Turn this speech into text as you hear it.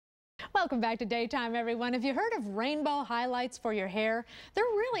Welcome back to Daytime, everyone. Have you heard of Rainbow Highlights for your hair? They're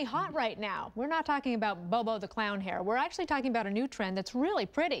really hot right now. We're not talking about Bobo the clown hair. We're actually talking about a new trend that's really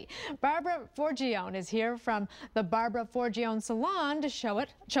pretty. Barbara Forgione is here from the Barbara Forgione Salon to show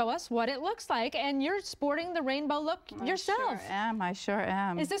us what it looks like. And you're sporting the rainbow look yourself. I sure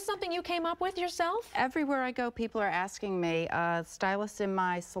am. Is this something you came up with yourself? Everywhere I go, people are asking me. Stylists in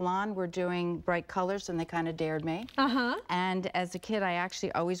my salon were doing bright colors, and they kind of dared me. And as a kid, I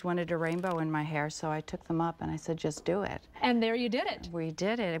actually always wanted a rainbow in my hair, so I took them up and I said, just do it. And there you did it. We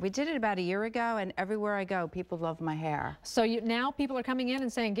did it. We did it about a year ago, and everywhere I go, people love my hair. So now people are coming in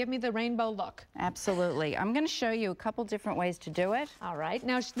and saying, give me the rainbow look. Absolutely. I'm going to show you a couple different ways to do it. All right.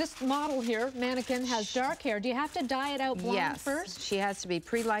 Now, this model here, mannequin, has dark hair. Do you have to dye it out blonde first? She has to be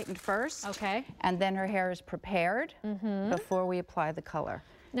pre-lightened first. Okay. And then her hair is prepared before we apply the color.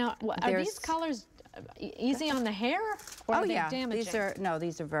 Now, are these colors easy on the hair, or are they damaging?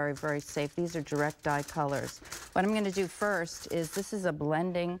 These are very, very safe. These are direct dye colors. What I'm going to do first is, this is a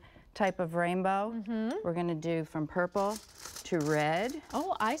blending type of rainbow. We're going to do from purple to red.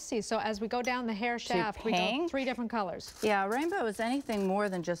 Oh, I see. So as we go down the hair shaft, we go 3 different colors. Yeah, rainbow is anything more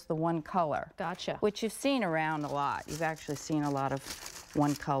than just the one color. Gotcha. Which you've seen around a lot. You've actually seen a lot of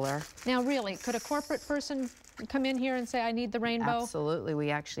one color. Now, really, could a corporate person come in here and say, I need the rainbow? Absolutely.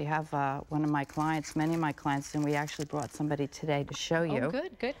 We actually have one of my clients, many of my clients, and we actually brought somebody today to show you. Oh,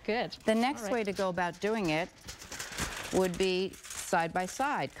 good, good, good. The next way to go about doing it would be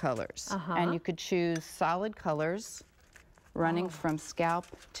side-by-side colors. And you could choose solid colors running from scalp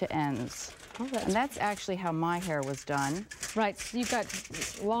to ends. And that's actually how my hair was done. Right, so you've got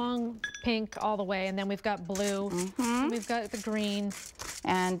long pink all the way, and then we've got blue, and we've got the green.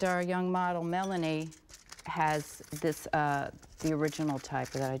 And our young model, Melanie, has this, the original type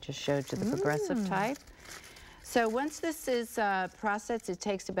that I just showed you, the progressive type. So once this is processed, it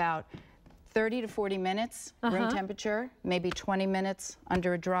takes about 30 to 40 minutes, room temperature, maybe 20 minutes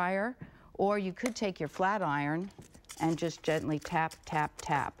under a dryer, or you could take your flat iron and just gently tap, tap,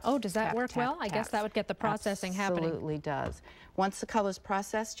 tap. Oh, does that work well? I guess that would get the processing happening. Absolutely does. Once the color's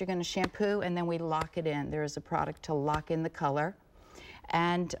processed, you're going to shampoo, and then we lock it in. There is a product to lock in the color.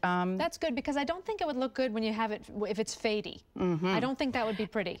 And that's good, because I don't think it would look good when you have it, if it's fadey. I don't think that would be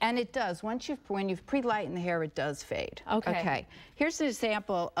pretty. And it does. When you've pre-lightened the hair, it does fade. Okay. Here's an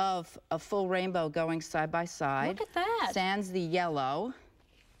example of a full rainbow going side by side. Look at that. Sans the yellow.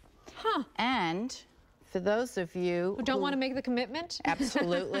 And for those of you who don't want to make the commitment?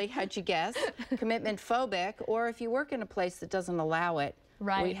 Absolutely. How'd you guess? Commitment phobic, or if you work in a place that doesn't allow it,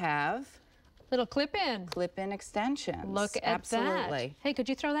 we have little clip-in. Clip-in extensions. Look at that. Hey, could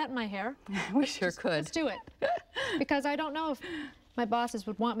you throw that in my hair? We sure could. Let's do it. Because I don't know if my bosses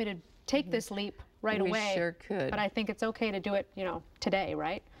would want me to take this leap right away. We sure could. But I think it's okay to do it, you know, today,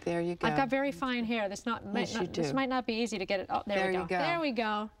 right? There you go. I've got very fine hair. This might not be easy to get it. Oh, there we go. There we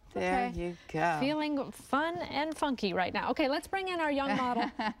go. There you go. Feeling fun and funky right now. Okay, let's bring in our young model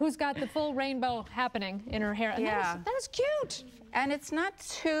who's got the full rainbow happening in her hair. And that is cute. And it's not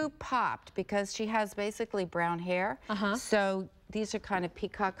too popped, because she has basically brown hair. So these are kind of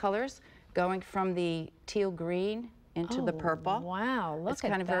peacock colors, going from the teal green into the purple. Wow, look at that. It's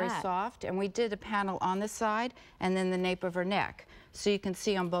kind of very soft. And we did a panel on the side and then the nape of her neck. So you can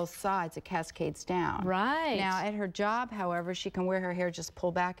see on both sides it cascades down. Right. Now at her job, however, she can wear her hair just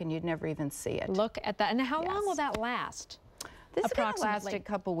pull back and you'd never even see it. Look at that. And how long will that last? This is going to last a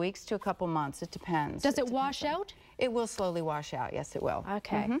couple weeks to a couple months. It depends. Does it wash out? It will slowly wash out. Yes, it will.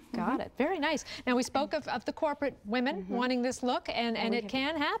 Okay, got it. Very nice. Now, we spoke of the corporate women wanting this look, and it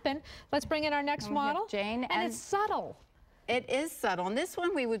can happen. Let's bring in our next model. Jane. And it's subtle. It is subtle. And this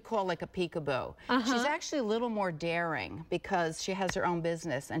one we would call like a peekaboo. She's actually a little more daring, because she has her own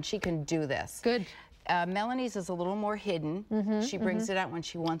business and she can do this. Good. Melanie's is a little more hidden. She brings it out when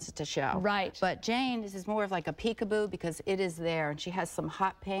she wants it to show. Right. But Jane, this is more of like a peekaboo, because it is there, and she has some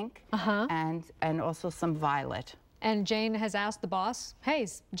hot pink and also some violet. And Jane has asked the boss, hey,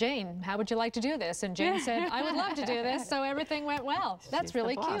 Jane, how would you like to do this? And Jane said, I would love to do this, so everything went well. That's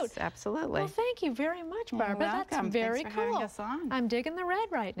really cute. Absolutely. Well, thank you very much, Barbara. That's very cool. I'm digging the red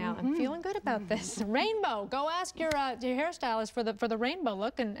right now. I'm feeling good about this. Rainbow, go ask your hairstylist for the rainbow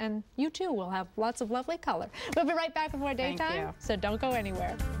look, and you too will have lots of lovely color. We'll be right back with more Daytime, so don't go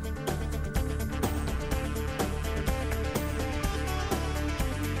anywhere.